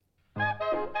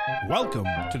Welcome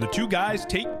to the Two Guys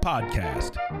Take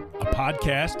Podcast, a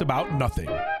podcast about nothing,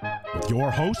 with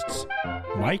your hosts,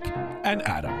 Mike and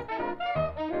Adam.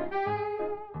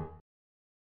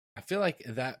 I feel like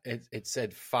that it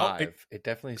said five. It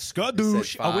definitely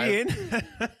Skadoosh. said five. Are we in?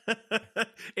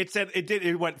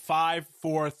 It went 5,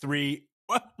 4, 3.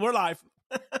 We're live.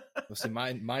 Well, see,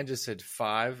 mine just said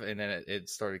 5, and then it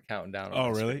started counting down. Oh,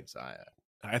 on really? Screen, so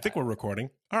I think we're recording.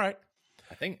 All right.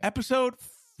 I think Episode,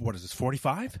 what is this,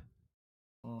 45?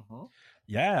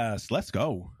 Yes, let's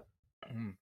go.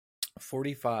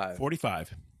 45.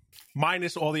 45.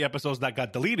 Minus all the episodes that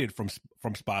got deleted from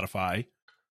Spotify.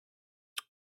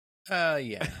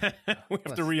 Yeah. We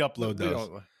have to re-upload those.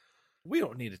 We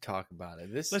don't need to talk about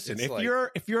it. Listen,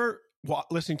 if you're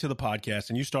listening to the podcast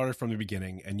and you started from the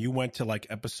beginning and you went to like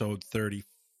episode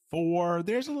 34,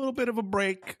 there's a little bit of a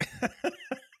break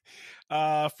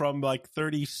from like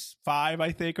 35,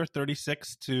 I think, or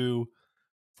 36 to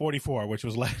 44, which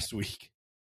was last week.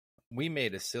 we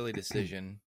made a silly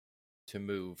decision to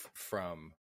move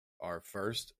from our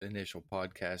first initial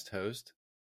podcast host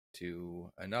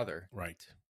to another. Right.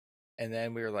 And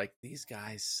then we were like, these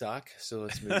guys suck, so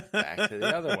let's move back to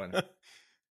the other one.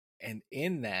 And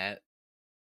in that,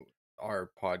 our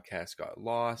podcast got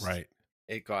lost. Right.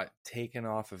 It got taken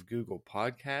off of Google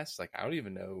Podcasts. Like, I don't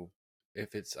even know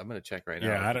if it's. I'm going to check right now.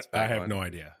 Yeah, I have no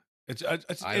idea.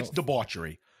 It's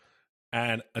debauchery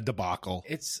and a debacle.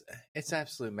 It's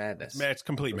absolute madness. It's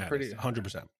complete madness.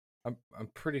 100%. I'm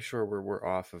pretty sure we're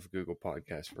off of Google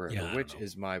Podcasts forever, Yeah, which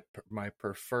is my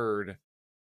preferred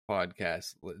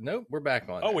podcast. Nope, we're back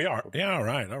on. Oh, we are. Yeah, all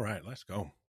right. Let's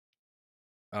go.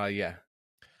 Yeah.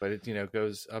 But it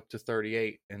goes up to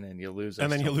 38, and then you lose us.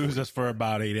 And then you lose us for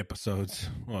about 8 episodes.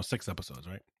 Well, 6 episodes,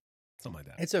 right? Something like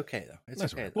that. It's okay, though.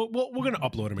 That's okay. Right. We're going to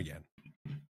upload them again.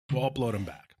 We'll upload them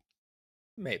back.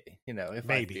 Maybe, if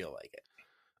Maybe. I feel like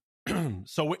it.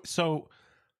 So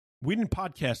we didn't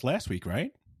podcast last week,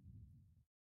 right?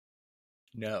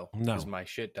 No. Because my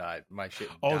shit died.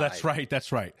 Oh, that's right.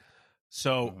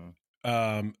 So,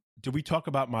 Mm-hmm. did we talk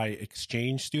about my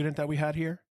exchange student that we had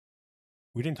here?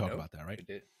 We didn't talk about that, right? We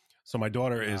did. So my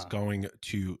daughter is going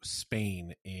to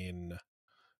Spain in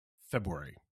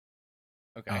February.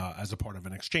 Okay. As a part of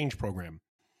an exchange program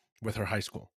with her high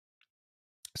school.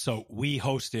 So we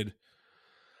hosted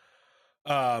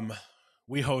a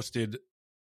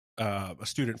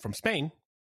student from Spain.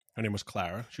 Her name was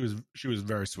Clara. She was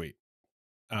very sweet.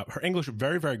 Her English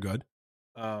very, very good.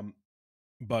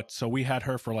 But so we had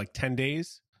her for like 10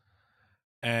 days.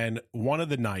 And one of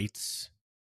the nights,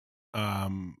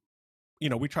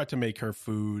 we tried to make her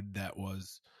food that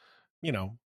was,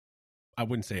 I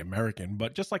wouldn't say American,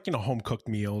 but just like, home cooked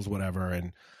meals, whatever.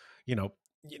 And,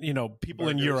 people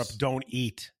in Europe don't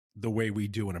eat the way we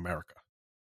do in America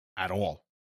at all.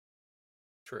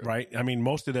 True. Right. I mean,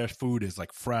 most of their food is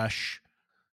like fresh,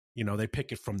 they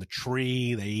pick it from the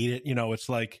tree, they eat it, it's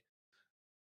like,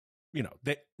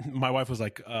 my wife was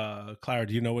like, Clara,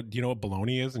 do you know what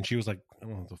bologna is? And she was like, I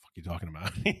don't know what the fuck you're talking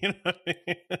about.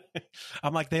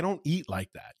 I'm like, they don't eat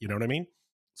like that. You know what I mean?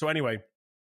 So anyway,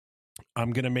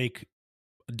 I'm going to make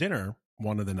dinner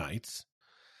one of the nights,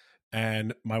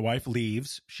 and my wife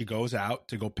leaves. She goes out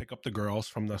to go pick up the girls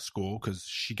from the school because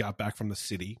she got back from the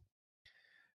city.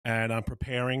 And I'm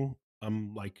preparing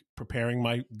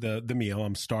the meal.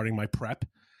 I'm starting my prep.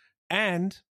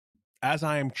 And as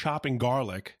I am chopping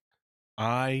garlic,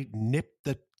 I nipped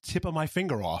the tip of my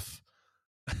finger off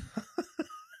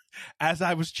as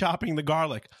I was chopping the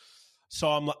garlic.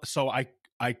 So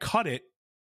I cut it,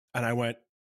 and I went,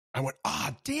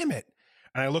 damn it.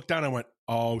 And I looked down and I went,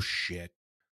 oh shit.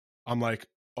 I'm like,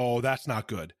 oh, that's not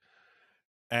good.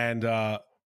 And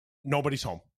nobody's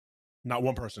home. Not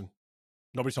one person.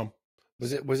 Nobody's home.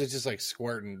 Was it just like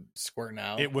squirting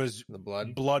out? It was the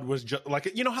blood. Blood was just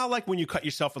like, how like when you cut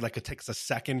yourself, it takes a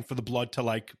second for the blood to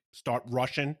like start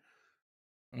rushing.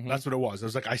 Mm-hmm. That's what it was. I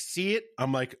was like, I see it.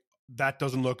 I'm like, that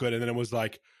doesn't look good. And then it was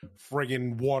like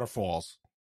friggin' waterfalls.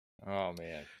 Oh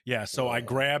man. Yeah. So I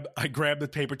grab the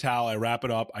paper towel. I wrap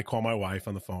it up. I call my wife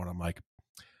on the phone. I'm like,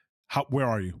 where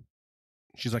are you?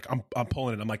 She's like, I'm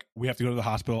pulling it. I'm like, we have to go to the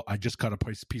hospital. I just cut a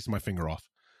piece of my finger off.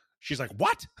 She's like,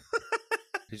 what?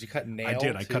 Did you cut nail? I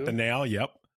did. Too? I cut the nail. Yep.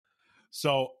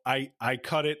 So I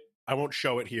cut it. I won't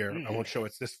show it here. I won't show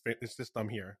it's this thumb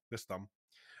here. This thumb.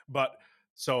 But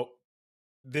so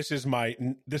this is my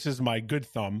good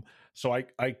thumb. So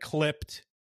I clipped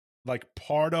like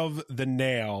part of the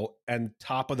nail and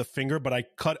top of the finger, but I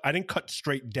didn't cut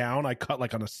straight down. I cut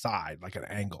like on the side, like an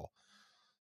angle.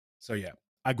 So yeah,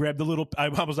 I grabbed the little, I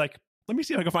was like, let me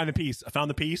see if I can find the piece. I found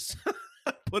the piece,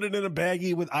 put it in a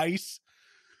baggie with ice.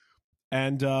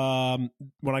 And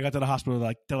when I got to the hospital,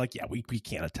 they're like, yeah, we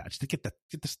can't attach. Get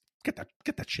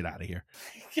that shit out of here.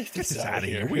 Get This out of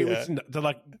here. They're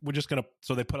like, we're just gonna.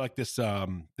 So they put like this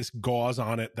gauze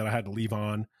on it that I had to leave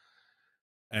on,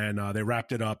 and they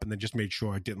wrapped it up and they just made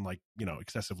sure it didn't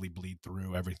excessively bleed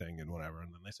through everything and whatever.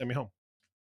 And then they sent me home.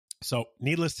 So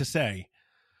needless to say,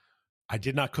 I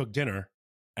did not cook dinner,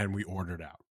 and we ordered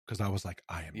out because I was like,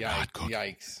 I am not cooking.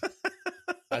 Yikes!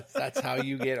 That's how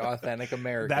you get authentic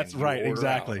American. That's right,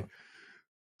 exactly. Out.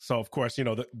 So of course,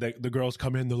 the girls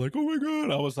come in. They're like, "Oh my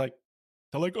god!" I was like,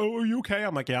 "They're like, oh, are you okay?"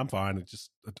 I'm like, "Yeah, I'm fine." It just,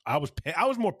 I was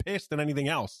more pissed than anything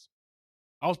else.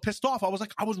 I was pissed off. I was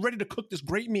like, I was ready to cook this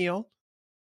great meal,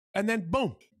 and then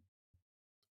boom,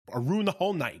 I ruined the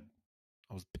whole night.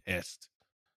 I was pissed.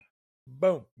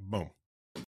 Boom.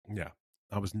 Yeah,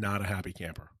 I was not a happy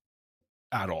camper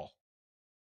at all.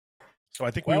 So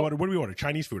I think we ordered. What did we order?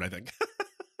 Chinese food, I think.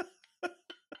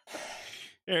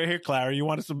 Here, Clara, you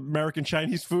wanted some American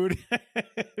Chinese food?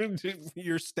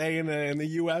 You're staying in the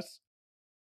U.S.?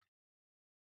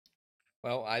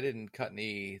 Well, I didn't cut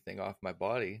anything off my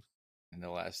body in the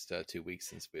last 2 weeks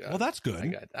since we. Well, that's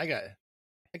good. I got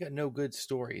no good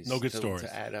stories. No good stories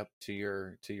to add up to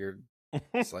your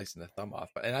slicing the thumb off.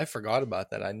 And I forgot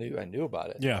about that. I knew about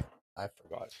it. Yeah, I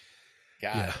forgot.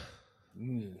 God.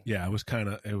 Yeah.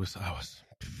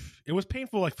 It was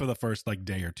painful like for the first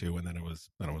day or two, and then it was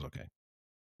okay.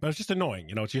 But it's just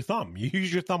annoying, it's your thumb. You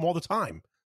use your thumb all the time.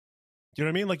 Do you know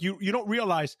what I mean? Like you don't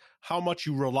realize how much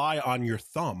you rely on your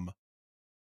thumb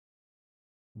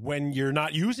when you're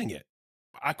not using it.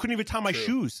 I couldn't even tie my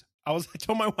shoes. I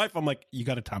told my wife, I'm like, you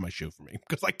got to tie my shoe for me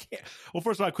because I can't. Well,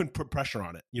 first of all, I couldn't put pressure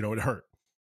on it. It hurt.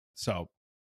 So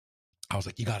I was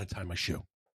like, you got to tie my shoe.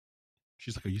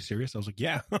 She's like, are you serious? I was like,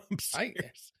 yeah, I'm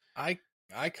serious. I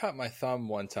cut my thumb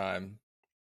one time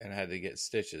and had to get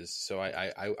stitches. So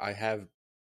I have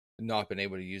not been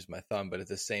able to use my thumb, but at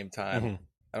the same time,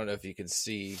 I don't know if you can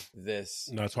see this.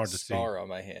 No, it's hard to see. Scar on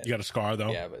my hand. You got a scar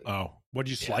though? Yeah, but what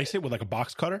did you slice it with, like a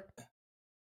box cutter?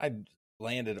 I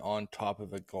landed on top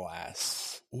of a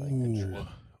glass, a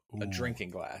drinking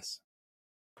glass.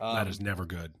 That is never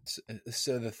good.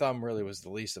 So the thumb really was the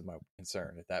least of my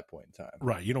concern at that point in time.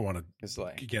 Right, you don't want to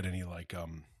get any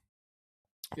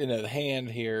the hand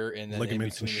here and then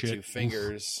ligaments in between the two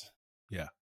fingers. Yeah.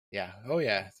 Oh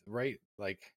yeah. Right.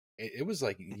 Like it was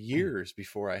like years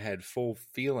before I had full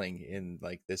feeling in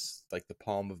this, the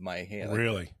palm of my hand.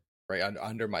 Really? Right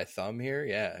under my thumb here.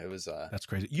 Yeah. It was. That's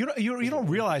crazy. You don't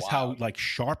realize how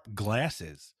sharp glass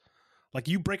is. Like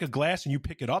you break a glass and you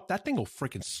pick it up, that thing will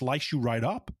freaking slice you right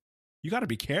up. You got to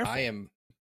be careful. I am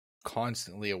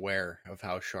constantly aware of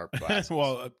how sharp glass is.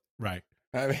 Well, right.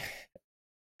 I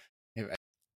mean,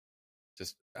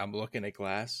 I'm looking at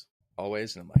glass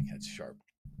always, and I'm like, that's sharp.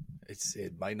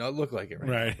 It might not look like it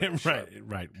right now,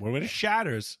 right. Well, when it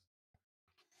shatters,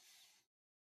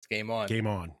 it's game on. Game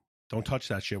on. Don't touch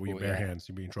that shit with your bare hands.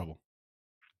 You'll be in trouble.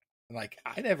 I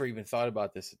never even thought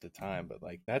about this at the time, but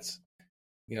that's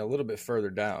a little bit further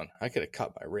down. I could have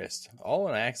cut my wrist, all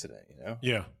an accident.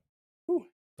 Yeah. Ooh,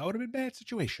 that would have been a bad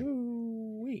situation.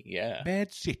 Ooh, yeah.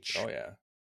 Bad sitch. Oh yeah.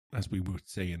 As we would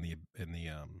say in the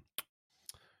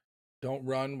Don't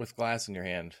run with glass in your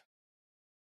hand.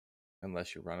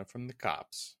 Unless you're running from the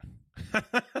cops.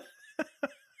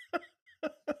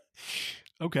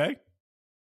 Okay.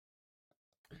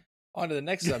 On to the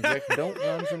next subject. Don't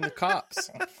run from the cops.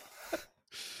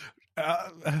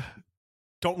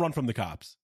 Don't run from the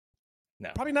cops. No.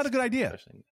 Probably not a good idea.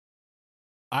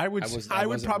 I would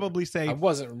probably say I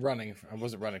wasn't running from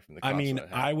the cops. I mean,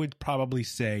 I would probably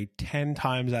say 10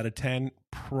 times out of 10,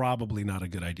 probably not a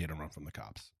good idea to run from the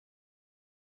cops.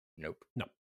 Nope. No.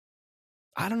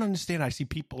 I don't understand. I see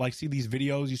people see these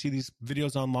videos. You see these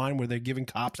videos online where they're giving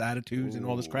cops attitudes and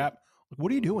all this crap. Like,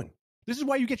 what are you doing? This is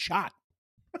why you get shot.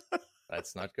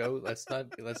 Let's not go. Let's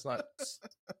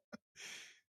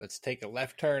take a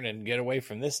left turn and get away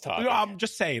from this topic. No, I'm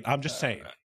just saying. I'm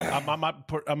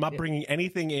not bringing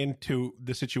anything into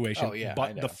the situation,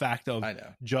 but the fact of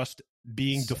just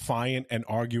being defiant and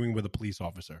arguing with a police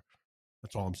officer.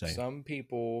 That's all I'm saying. Some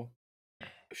people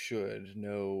should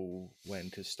know when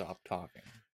to stop talking.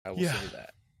 I will say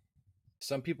that.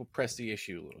 Some people press the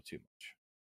issue a little too much.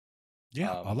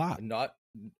 Yeah, a lot.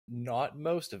 Not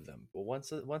most of them, but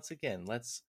once again,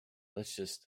 let's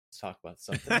talk about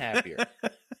something happier.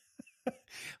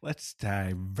 Let's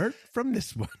divert from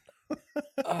this one.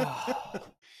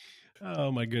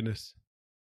 Oh my goodness.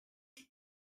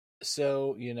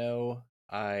 So,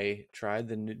 I tried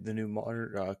the new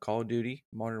modern Call of Duty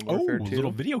Modern Warfare 2.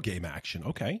 Little video game action.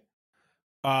 Okay.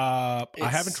 I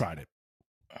haven't tried it.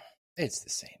 It's the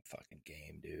same fucking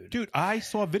game, dude. Dude, I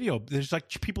saw a video. There's like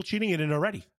people cheating in it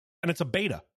already, and it's a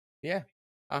beta. Yeah.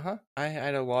 I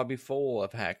had a lobby full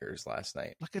of hackers last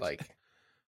night.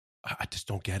 I just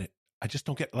don't get it. I just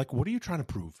don't get, like, what are you trying to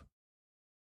prove?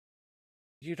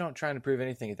 You don't try to prove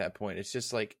anything at that point. It's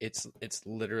just like it's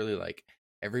literally like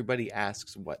everybody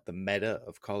asks what the meta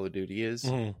of Call of Duty is.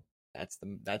 Mm-hmm. That's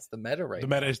the meta right The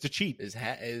now. meta is to cheat. Is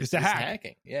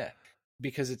hacking. Yeah.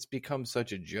 Because it's become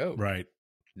such a joke. Right.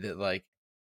 That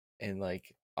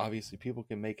obviously people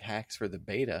can make hacks for the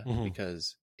beta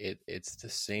because it's the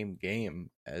same game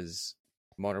as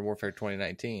Modern Warfare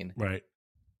 2019. Right.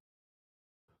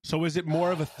 So is it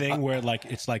more of a thing where like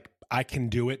it's like I can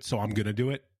do it, so I'm gonna do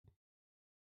it,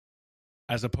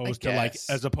 as opposed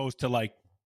to like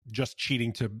just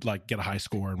cheating to like get a high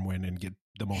score and win and get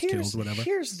the most kills, whatever.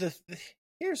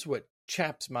 Here's what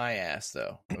chaps my ass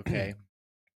though. Okay,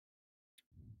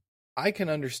 I can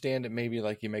understand it. Maybe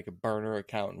like you make a burner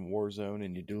account in Warzone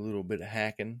and you do a little bit of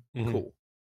hacking. Cool,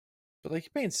 but like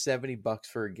you're paying $70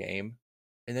 for a game,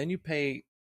 and then you pay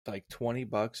like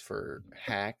 $20 for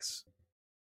hacks.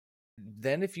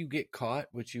 Then if you get caught,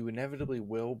 which you inevitably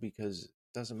will, because it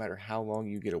doesn't matter how long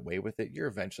you get away with it, you're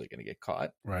eventually going to get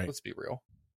caught. Right. Let's be real.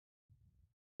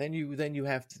 Then you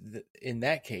have to, in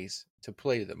that case, to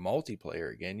play the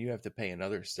multiplayer again, you have to pay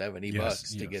another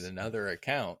 $70 to get another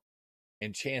account.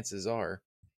 And chances are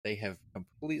they have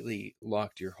completely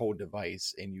locked your whole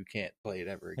device and you can't play it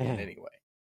ever again anyway.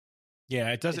 Yeah,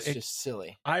 it doesn't. It's just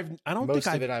silly. Most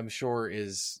of it, I'm sure,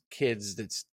 is kids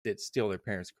that steal their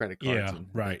parents' credit cards. Yeah, and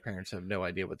right. Their parents have no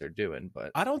idea what they're doing.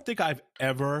 But I don't think I've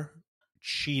ever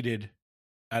cheated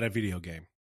at a video game.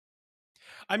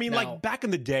 I mean, like back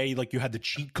in the day, like you had the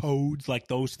cheat codes, like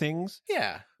those things.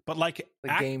 Yeah, but like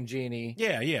the Game Genie.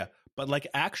 Yeah. But like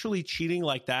actually cheating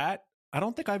like that, I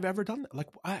don't think I've ever done that. Like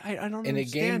I don't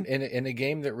understand. In a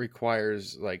game that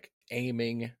requires like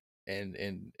aiming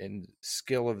and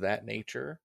skill of that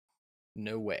nature,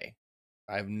 no way.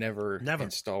 I've never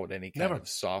installed any kind of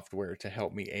software to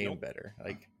help me aim better.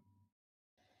 Like,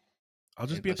 I'll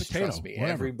just be a potato. Trust me,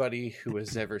 everybody who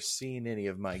has ever seen any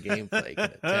of my gameplay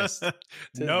can attest to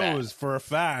knows for a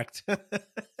fact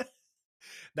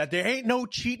that there ain't no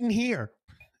cheating here.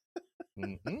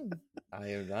 I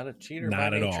am not a cheater.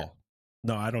 Not at all.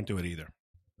 No, I don't do it either.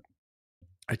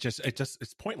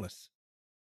 It's pointless.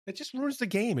 It just ruins the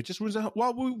game. It just ruins the.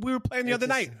 Well, we were playing the other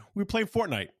night. We were playing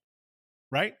Fortnite,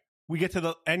 right? We get to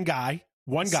the end guy,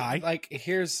 one guy. Like,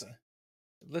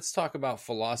 let's talk about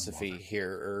philosophy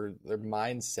here, or the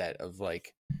mindset of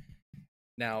like,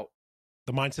 now.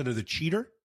 The mindset of the cheater?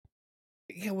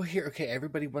 Yeah, well, okay,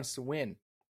 everybody wants to win.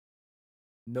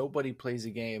 Nobody plays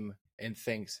a game and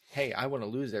thinks, hey, I want to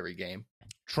lose every game.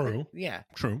 True. Yeah.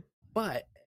 True. But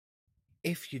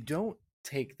if you don't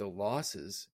take the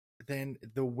losses, then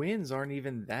the wins aren't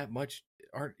even that much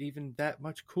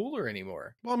cooler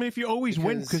anymore. Well, I mean, if you always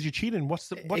win because you're cheating, what's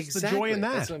the joy in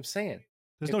that? That's what I'm saying.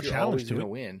 There's no challenge to it.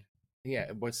 Win.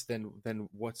 Yeah. Where's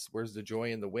the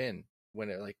joy in the win when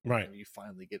it you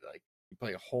finally get you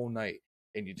play a whole night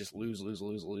and you just lose, and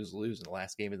the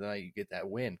last game of the night you get that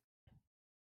win.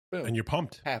 Boom. And you're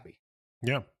pumped. Happy.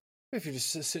 Yeah. If you're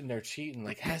just sitting there cheating,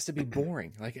 like, it has to be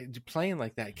boring. Like, playing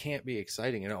like that can't be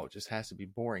exciting at all. It just has to be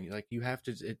boring. Like, you have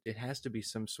to. It has to be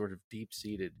some sort of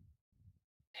deep-seated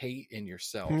hate in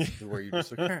yourself, where you're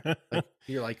just like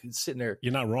you're like sitting there.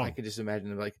 You're not wrong. I can just imagine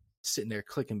them like sitting there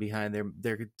clicking behind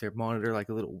their monitor like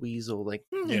a little weasel. Like,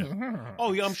 yeah.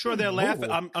 Oh yeah, I'm sure they're laughing.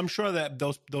 I'm sure that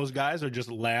those guys are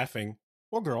just laughing,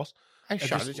 or girls. I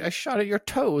shot at your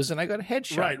toes and I got a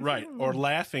headshot. Right. Or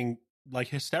laughing like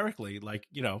hysterically, like,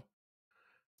 you know.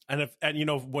 And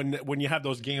when you have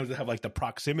those games that have like the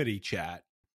proximity chat,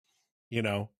 you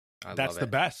know, that's the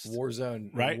best.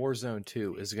 Warzone, right? Warzone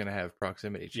 2 is going to have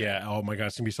proximity chat. Yeah. Oh my God,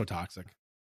 it's gonna be so toxic.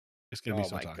 It's gonna be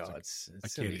so toxic. Oh my God,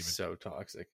 it's gonna be so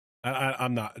toxic.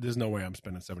 I'm not. There's no way I'm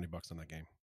spending $70 on that game.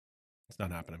 It's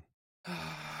not happening.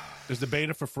 Is the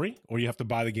beta for free, or you have to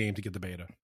buy the game to get the beta?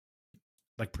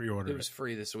 Like pre-order. It was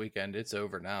free this weekend. It's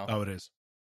over now. Oh, it is.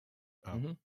 Oh.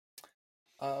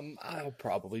 Mm-hmm. I'll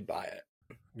probably buy it.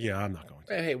 Yeah, I'm not going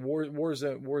to. Hey,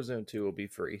 Warzone 2 will be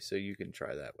free, so you can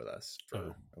try that with us.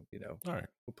 All right.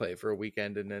 We'll play it for a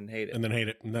weekend and then hate it. And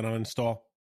then uninstall.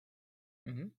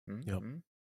 Mm-hmm. Yep.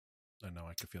 I know,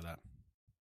 I could feel that.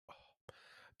 Oh.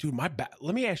 Dude, my back.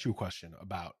 Let me ask you a question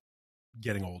about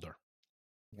getting older.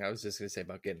 I was just going to say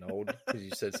about getting old, because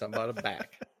you said something about a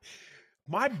back.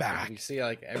 My back. You see,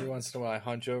 like, every once in a while I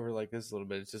hunch over like this a little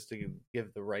bit. It's just to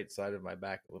give the right side of my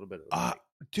back a little bit of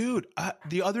dude,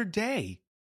 the other day,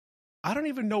 I don't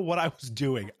even know what I was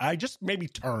doing. I just maybe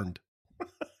turned.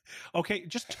 Okay,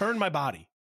 just turned my body.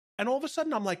 And all of a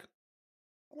sudden I'm like,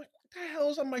 what the hell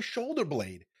is on my shoulder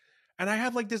blade? And I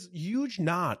have like this huge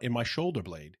knot in my shoulder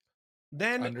blade.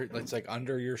 Then it's like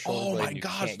under your shoulder oh blade. my You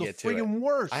gosh, can't the get to it. friggin'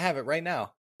 worst. I have it right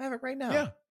now. Yeah.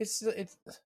 It's.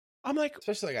 I'm like,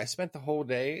 especially like I spent the whole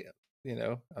day, you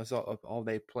know, I was all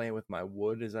day playing with my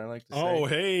wood, as I like to say. oh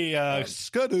hey,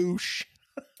 skadoosh.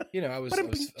 You know, I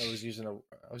was using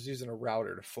a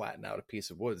router to flatten out a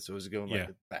piece of wood, so it was going like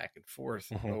back and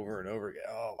forth over and over again.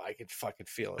 Oh, I could fucking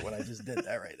feel it when I just did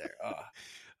that right there.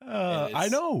 I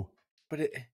know.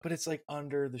 But it's like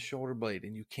under the shoulder blade,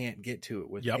 and you can't get to it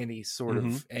with any sort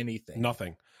of anything.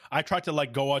 Nothing. I tried to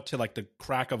like go out to like the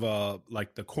crack of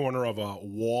the corner of a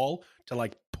wall to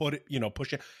like put it, you know,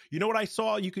 push it. You know what I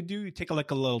saw you could do? You take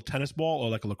like a little tennis ball or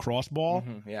like a lacrosse ball,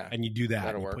 and you do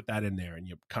that. And you put that in there, and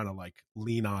you kind of like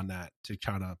lean on that to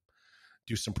kind of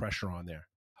do some pressure on there.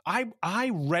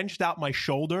 I wrenched out my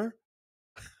shoulder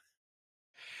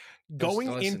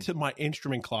going into my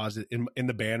instrument closet in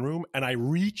the band room, and I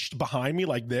reached behind me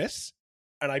like this,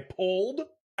 and I pulled,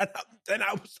 and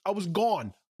I was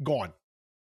gone.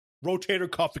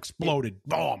 Rotator cuff exploded.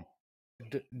 Boom.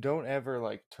 Don't ever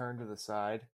like turn to the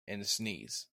side and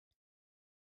sneeze,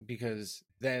 because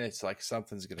then it's like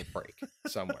something's gonna break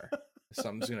somewhere.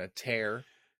 Something's gonna tear.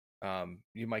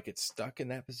 You might get stuck in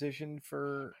that position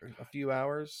for a few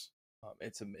hours.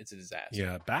 It's a disaster.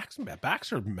 Yeah,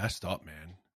 backs are messed up,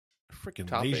 man. Freaking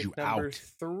Topic lays you number out.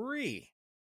 3.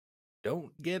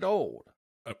 Don't get old.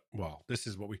 Well, this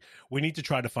is what we need to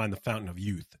try to find the fountain of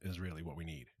youth is really what we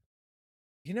need.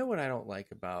 You know what I don't like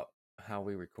about how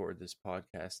we record this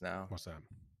podcast now? What's that?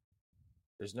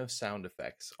 There's no sound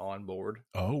effects on board.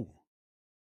 Oh.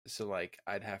 So like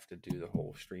I'd have to do the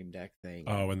whole Stream Deck thing.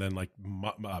 Oh, and then like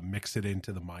mix it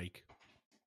into the mic.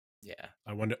 Yeah.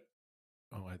 I wonder.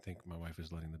 Oh, I think my wife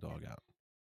is letting the dog out.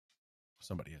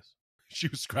 Somebody is. She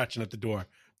was scratching at the door,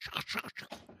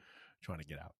 trying to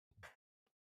get out.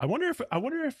 I wonder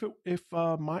if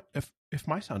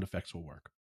my sound effects will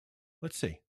work. Let's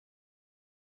see.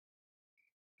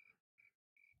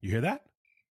 You hear that?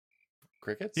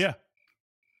 Crickets? Yeah.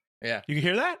 Yeah. You can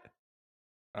hear that?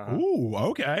 Uh-huh. Ooh,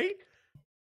 okay.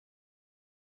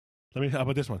 How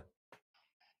about this one?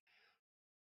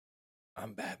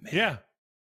 I'm Batman. Yeah.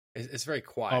 It's very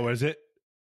quiet. Oh, is it?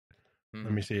 Mm-hmm.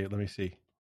 Let me see.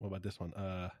 What about this one?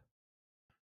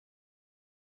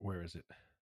 Where is it?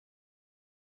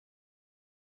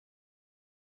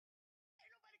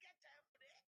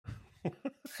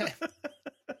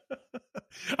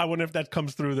 I wonder if that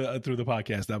comes through the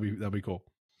podcast. That'd be cool.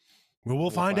 We'll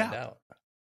find out.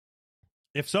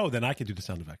 If so, then I can do the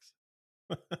sound effects.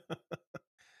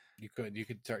 You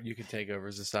could take over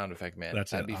as a sound effect man.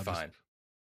 That'd be fine.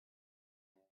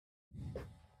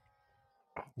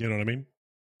 You know what I mean?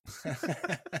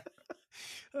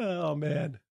 Oh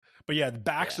man. But yeah, the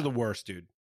backs are the worst, dude.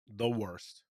 The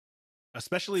worst.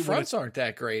 Especially fronts aren't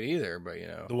that great either, but you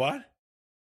know. The what?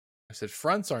 I said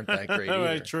fronts aren't that great either.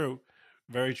 Very true.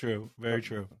 Very true. Very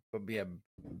true. But yeah,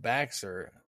 backs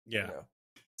are yeah. You know,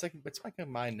 it's like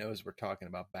my nose we're talking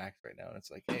about backs right now. And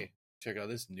it's like, hey, check out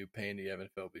this new pain you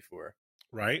haven't felt before.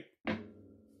 Right?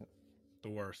 The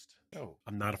worst. Oh.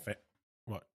 I'm not a fan.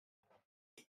 What?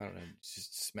 I don't know.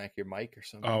 Just smack your mic or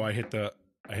something. Oh, I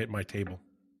hit my table.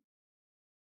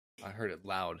 I heard it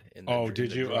loud.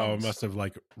 Did you? Drums. Oh, it must have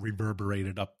like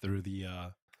reverberated up through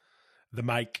the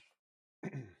mic.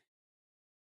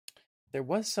 There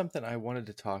was something I wanted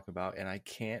to talk about, and I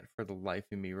can't for the life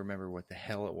of me remember what the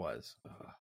hell it was. Ugh.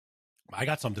 I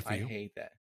got something for you. I hate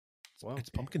that. Well, it's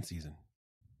pumpkin season.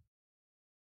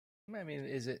 I mean,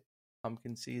 is it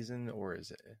pumpkin season or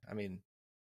is it? I mean,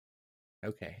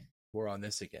 okay, we're on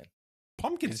this again.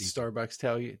 Pumpkin season. Did Starbucks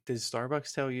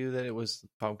tell you that it was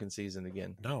pumpkin season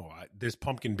again? No, there's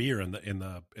pumpkin beer in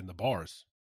the bars.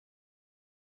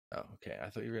 Oh, okay. I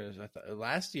thought you were gonna. I thought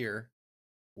last year,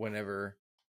 whenever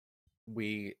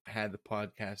we had the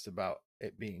podcast about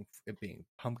it being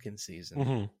pumpkin season,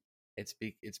 mm-hmm. it's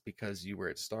because you were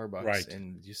at Starbucks, right.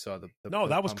 And you saw the no,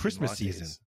 that was Christmas lattes. Season.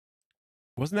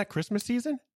 Wasn't that Christmas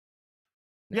season?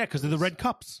 Yeah, because of the red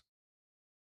cups.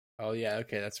 Oh yeah,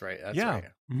 okay, that's right. That's yeah. right.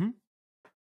 Mm-hmm.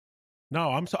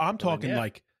 No, I'm talking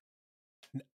like.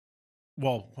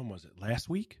 Well, when was it? Last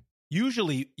week.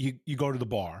 Usually, you go to the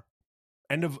bar.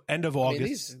 End of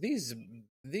August. I mean,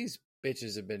 these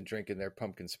bitches have been drinking their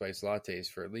pumpkin spice lattes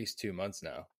for at least 2 months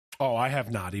now. Oh, I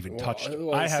have not even touched.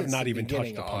 I have not even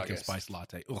touched a pumpkin spice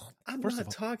latte. Ugh. I'm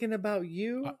not talking about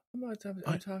you.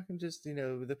 I'm talking just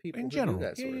the people in who general. Do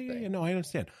that sort of thing. Yeah, no, I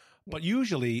understand. But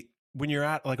usually, when you're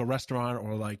at like a restaurant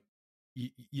or like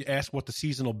you ask what the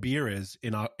seasonal beer is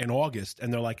in August,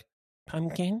 and they're like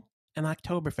pumpkin and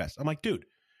Oktoberfest. I'm like, dude,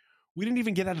 We didn't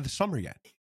even get out of the summer yet.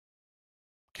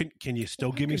 Can you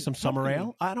still give me some summer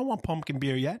ale? I don't want pumpkin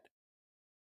beer yet.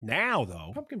 Now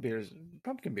though, pumpkin beer's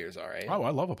all right. Oh,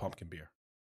 I love a pumpkin beer.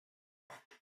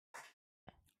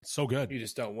 It's so good. You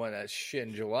just don't want that shit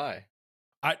in July.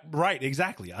 Right,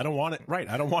 exactly. I don't want it. Right,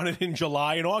 I don't want it in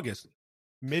July and August.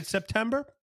 Mid-September,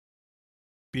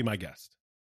 be my guest.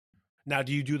 Now,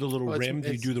 do you do the little rim?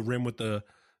 Do you do the rim with the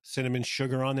cinnamon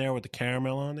sugar on there, with the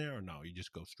caramel on there, or no? You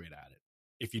just go straight at it.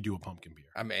 If you do a pumpkin beer,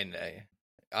 I mean,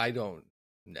 I don't.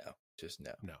 No, just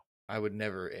no. No, I would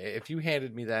never. If you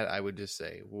handed me that, I would just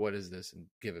say, "What is this?" and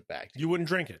give it back to you. You wouldn't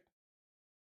drink it.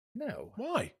 No.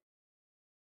 Why?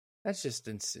 That's just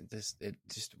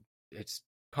it's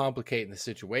complicating the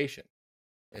situation.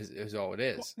 Is all it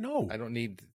is. Well, no, I don't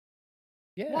need.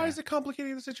 Yeah. Why is it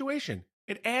complicating the situation?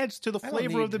 It adds to the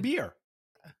flavor of the beer.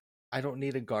 I don't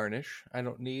need a garnish. I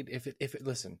don't need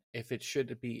if it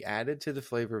should be added to the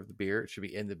flavor of the beer, it should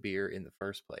be in the beer in the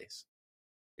first place.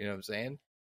 You know what I'm saying?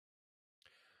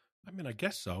 I mean, I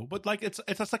guess so, but like it's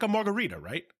like a margarita,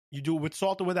 right? You do it with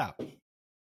salt or without.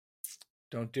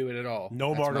 Don't do it at all.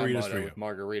 No That's margaritas for you. With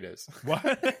margaritas.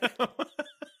 What?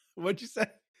 What'd you say?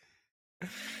 I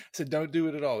said, don't do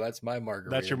it at all. That's my margarita.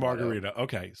 That's your margarita. motto.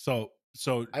 Okay, so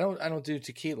I don't do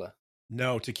tequila.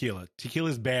 No tequila.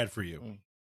 Tequila's bad for you.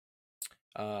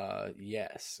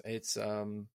 Yes, it's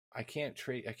I can't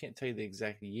tell you the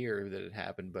exact year that it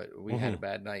happened, but we had a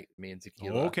bad night, me and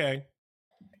tequila. Okay.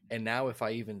 And now if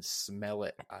I even smell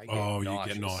it, I get nauseous. nauseous.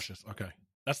 You get nauseous. Okay.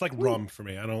 That's like rum for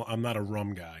me. I'm not a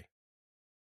rum guy.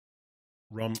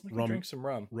 Rum drink some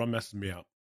rum. Rum messes me up.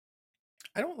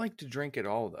 I don't like to drink at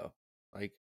all though.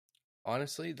 Like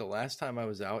honestly, the last time I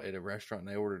was out at a restaurant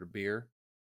and I ordered a beer,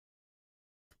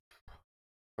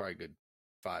 probably a good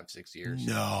 5-6 years.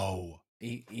 No.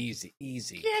 Easy.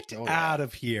 Get out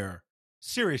of here.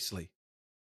 Seriously.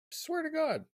 Swear to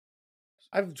God.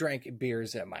 I've drank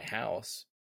beers at my house,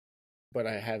 but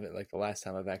I haven't, like the last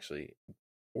time I've actually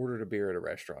ordered a beer at a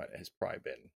restaurant has probably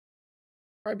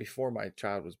before my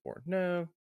child was born. No.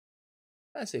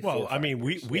 I say well, I mean,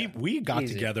 years. we got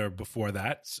together before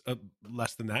that,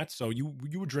 less than that. So you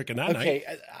were drinking that night. Okay,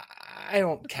 I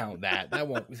don't count that. That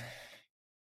won't.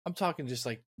 I'm talking just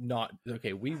like not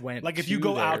okay. We went like if you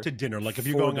go out to dinner, like if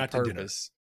you're going out to dinner.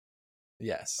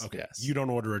 Yes. Okay. Yes. You don't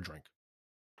order a drink.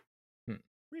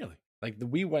 Really? Like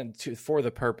we went to for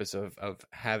the purpose of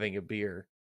having a beer.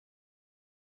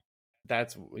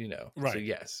 That's right. So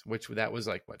yes, that was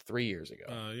like what 3 years ago.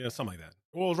 Yeah, something like that.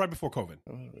 Well, it was right before COVID.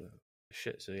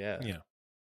 Shit. So yeah.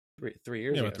 3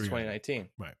 years ago. 2019.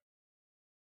 Right.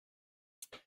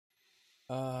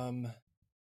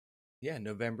 Yeah,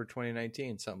 November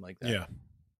 2019, something like that. Yeah.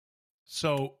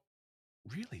 So,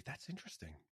 really, that's interesting.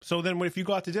 So then, if you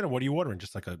go out to dinner, what are you ordering?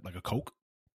 Just like a Coke,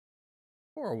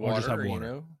 or a water, or just have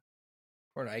water,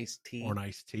 or an iced tea,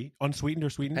 unsweetened or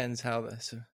sweetened? Depends how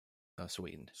this.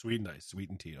 Sweetened.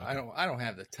 Sweetened tea. Okay. I don't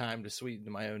have the time to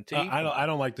sweeten my own tea. I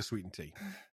don't like the sweetened tea.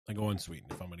 I go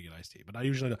unsweetened if I'm going to get iced tea, but I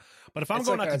usually don't. But if I'm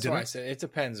going out to dinner, why I said it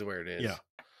depends where it is. Yeah.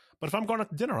 But if I'm going out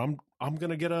to dinner, I'm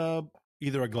going to get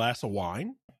either a glass of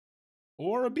wine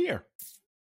or a beer.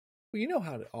 Well, you know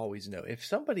how to always know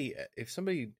if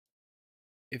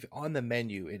on the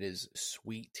menu it is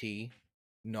sweet tea,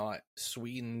 not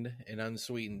sweetened and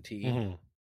unsweetened tea,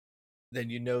 then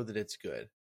you know that it's good.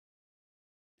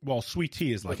 Well, sweet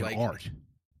tea is like an art.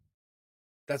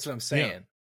 That's what I'm saying. Yeah.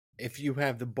 If you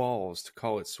have the balls to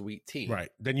call it sweet tea, right,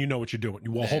 then you know what you're doing.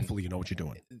 Well, hopefully you know what you're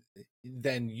doing.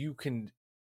 Then you can,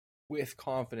 with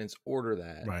confidence, order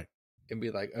that, right, and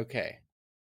be like, okay.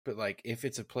 But like, if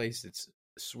it's a place that's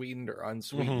sweetened or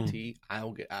unsweetened tea,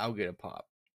 I'll get a pop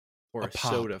or a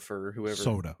soda for whoever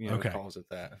calls it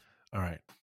that. All right,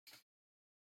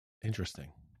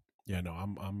 interesting. Yeah, no,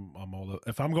 I'm all.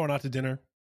 If I'm going out to dinner.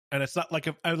 And it's not like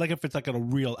if it's like a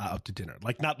real out to dinner,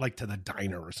 like not like to the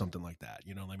diner or something like that.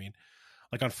 You know what I mean?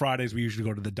 Like on Fridays, we usually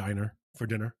go to the diner for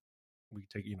dinner. We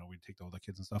take all the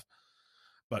kids and stuff.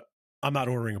 But I'm not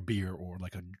ordering a beer or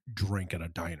like a drink at a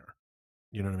diner.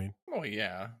 You know what I mean? Oh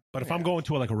yeah. But if I'm going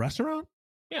to like a restaurant,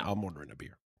 yeah, I'm ordering a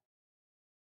beer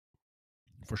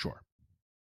for sure.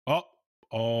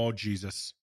 Oh,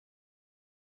 Jesus!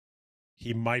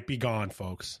 He might be gone,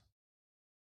 folks.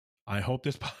 I hope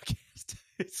this podcast.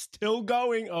 It's still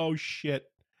going. Oh shit!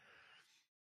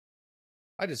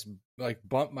 I just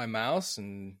bumped my mouse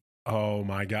and. Oh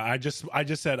my god! I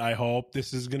just said I hope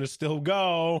this is gonna still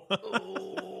go.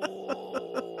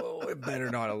 Oh, it better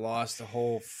not have lost the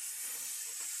whole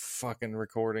fucking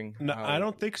recording. No, I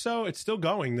don't think so. It's still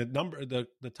going. The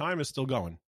time is still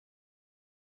going. I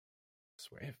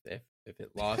swear, if it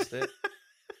lost it,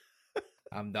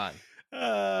 I'm done.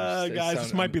 Guys,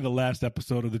 this might be the last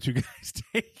episode of the Two Guys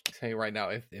Take. I'll tell you right now,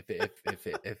 if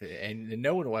and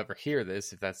no one will ever hear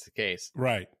this if that's the case.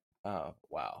 Right. Oh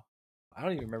wow, I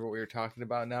don't even remember what we were talking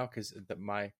about now because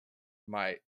my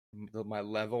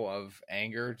level of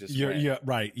anger just yeah,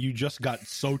 right. You just got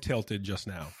so tilted just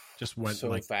now. Just went so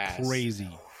like fast. Crazy.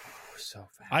 So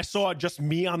fast. I saw just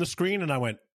me on the screen and I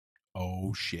went,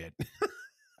 "Oh shit."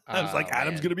 I was like,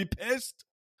 Adam's gonna be pissed.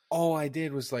 All I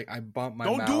did was like I bumped my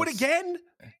Don't do it again.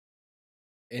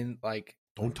 And like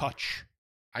don't touch.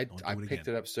 I picked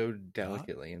it up so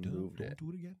delicately and moved it.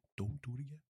 Don't do it again. Don't do it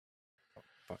again. Oh,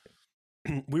 fuck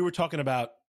it. We were talking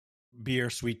about beer,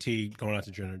 sweet tea, going out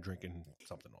to dinner, drinking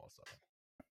something, all that stuff.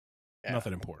 Yeah.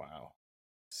 Nothing important. Wow.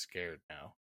 Scared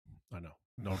now. I know.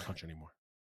 Don't touch anymore.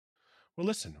 Well,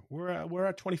 listen, we're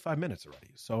at 25 minutes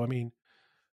already. So I mean,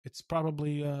 it's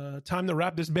probably time to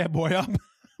wrap this bad boy up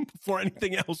before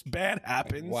anything else bad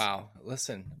happens. Wow.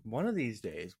 Listen, one of these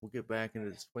days we'll get back into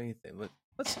this swing thing.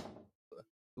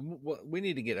 We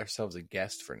need to get ourselves a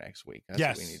guest for next week. That's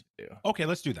what we need to do. Okay,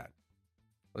 let's do that.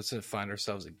 Let's find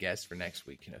ourselves a guest for next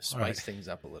week. Spice things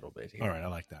up a little bit here. All right, I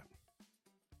like that.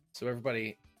 So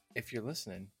everybody, if you're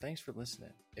listening, thanks for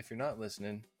listening. If you're not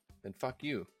listening, then fuck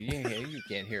you. You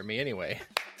can't hear me anyway.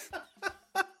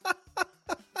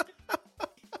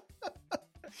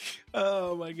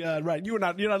 Oh my god! Right, you're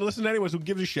not listening anyways. Who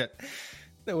gives a shit?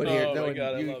 No one here. No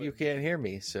one. You can't hear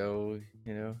me, so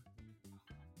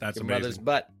that's your amazing. Mother's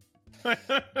butt.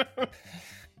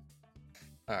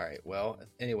 All right. Well,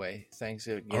 anyway, thanks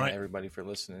again, everybody, for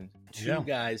listening. Two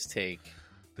Guys Take.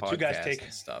 The Two Guys Take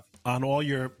and stuff on all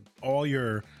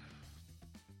your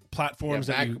platforms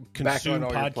that you consume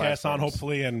podcasts on.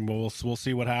 Hopefully, and we'll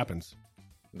see what happens.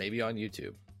 Maybe on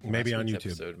YouTube.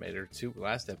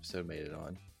 Last episode made it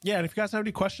on. Yeah, and if you guys have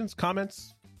any questions,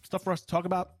 comments, stuff for us to talk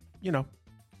about,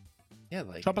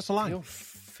 drop us a line.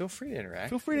 Feel free to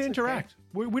interact. Feel free to interact.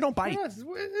 Okay. We don't bite.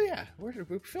 We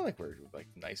feel like we're like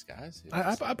nice guys.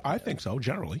 I think so,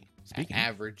 generally speaking.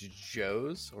 Average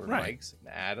Joes or Mikes and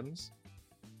Adams.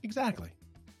 Exactly.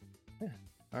 Yeah.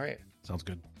 All right. Sounds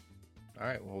good. All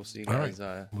right. Well, we'll see you guys.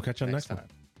 We'll catch you next time.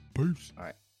 Peace. All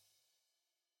right.